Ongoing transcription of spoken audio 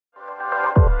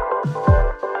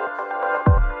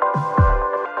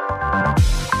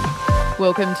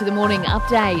Welcome to the Morning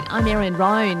Update. I'm Erin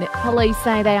Roan. Police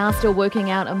say they are still working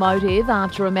out a motive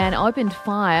after a man opened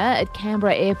fire at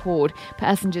Canberra Airport.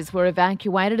 Passengers were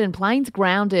evacuated and planes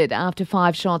grounded after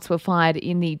 5 shots were fired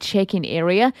in the check-in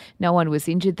area. No one was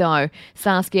injured though.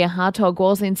 Saskia Hartog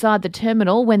was inside the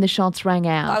terminal when the shots rang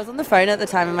out. I was on the phone at the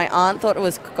time and my aunt thought it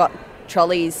was got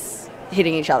trolleys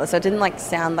hitting each other, so it didn't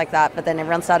sound like that, but then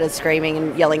everyone started screaming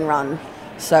and yelling run,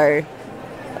 so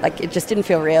it just didn't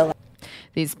feel real.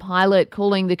 This pilot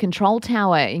calling the control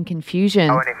tower in confusion.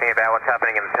 Know anything about what's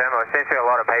happening in the terminal? There seems to be a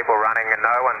lot of people running and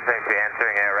no one seems to be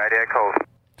answering our radio calls.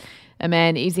 A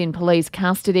man is in police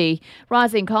custody.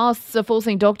 Rising costs are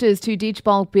forcing doctors to ditch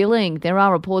bulk billing. There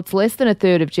are reports less than a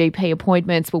third of GP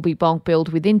appointments will be bulk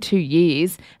billed within 2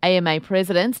 years. AMA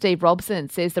President Steve Robson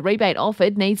says the rebate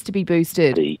offered needs to be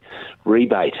boosted. The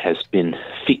rebate has been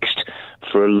fixed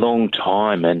for a long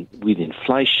time, and with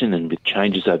inflation and with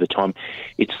changes over time,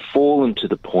 it's fallen to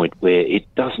the point where it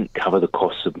doesn't cover the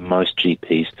costs of most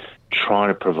GPs trying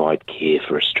to provide care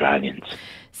for Australians.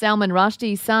 Salman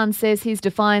Rushdie's son says his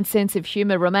defiant sense of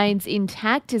humour remains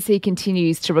intact as he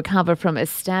continues to recover from a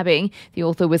stabbing. The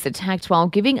author was attacked while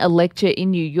giving a lecture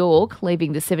in New York,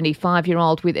 leaving the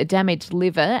 75-year-old with a damaged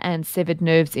liver and severed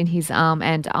nerves in his arm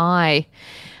and eye.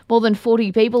 More than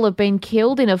 40 people have been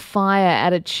killed in a fire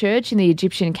at a church in the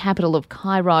Egyptian capital of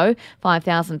Cairo.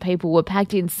 5,000 people were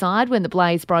packed inside when the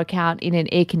blaze broke out in an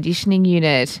air conditioning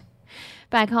unit.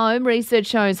 Back home, research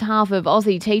shows half of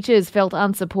Aussie teachers felt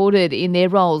unsupported in their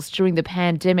roles during the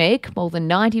pandemic. More than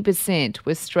 90%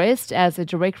 were stressed as a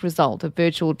direct result of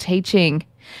virtual teaching.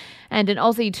 And an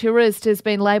Aussie tourist has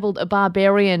been labelled a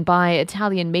barbarian by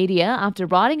Italian media after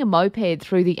riding a moped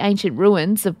through the ancient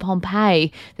ruins of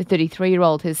Pompeii. The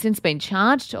 33-year-old has since been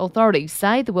charged. Authorities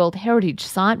say the World Heritage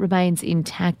Site remains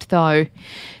intact though.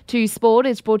 To Sport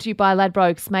is brought to you by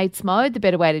Ladbrokes Mates Mode, the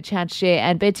better way to chat, share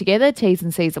and bet together. T's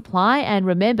and C's apply. And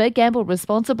remember, gamble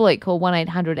responsibly. Call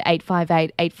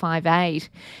 1-800-858-858.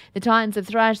 The Titans have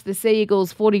thrashed the Sea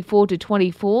Eagles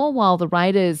 44-24, while the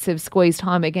Raiders have squeezed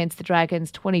home against the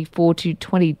Dragons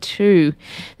 24-22.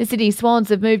 The Sydney Swans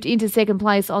have moved into second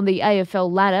place on the AFL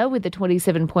ladder with a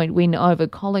 27-point win over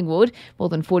Collingwood. More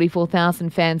than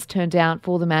 44,000 fans turned out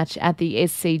for the match at the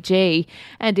SCG.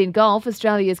 And in golf,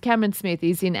 Australia's Cameron Smith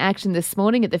is in action this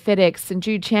morning at the FedEx St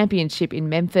Jude Championship in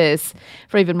Memphis.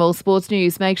 For even more sports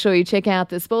news, make sure you check out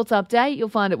the Sports Update. You'll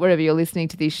find it wherever you're listening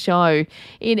to this show.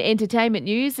 In entertainment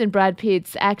news, and Brad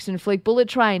Pitt's action flick Bullet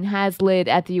Train has led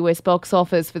at the US box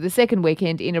office for the second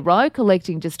weekend in a row,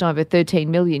 collecting just over $13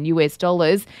 million.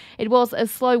 It was a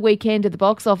slow weekend at the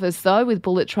box office though, with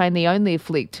Bullet Train the only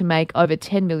flick to make over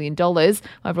 $10 million.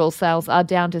 Overall sales are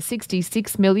down to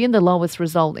 $66 million, the lowest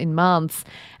result in months.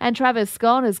 And Travis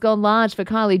Scott has gone large for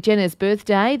Kylie Jenner's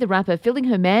birthday, the rapper filling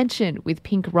her mansion with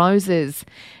pink roses.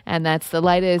 And that's the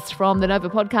latest from the Nova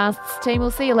Podcasts team.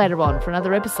 We'll see you later on for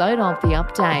another episode of The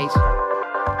Update.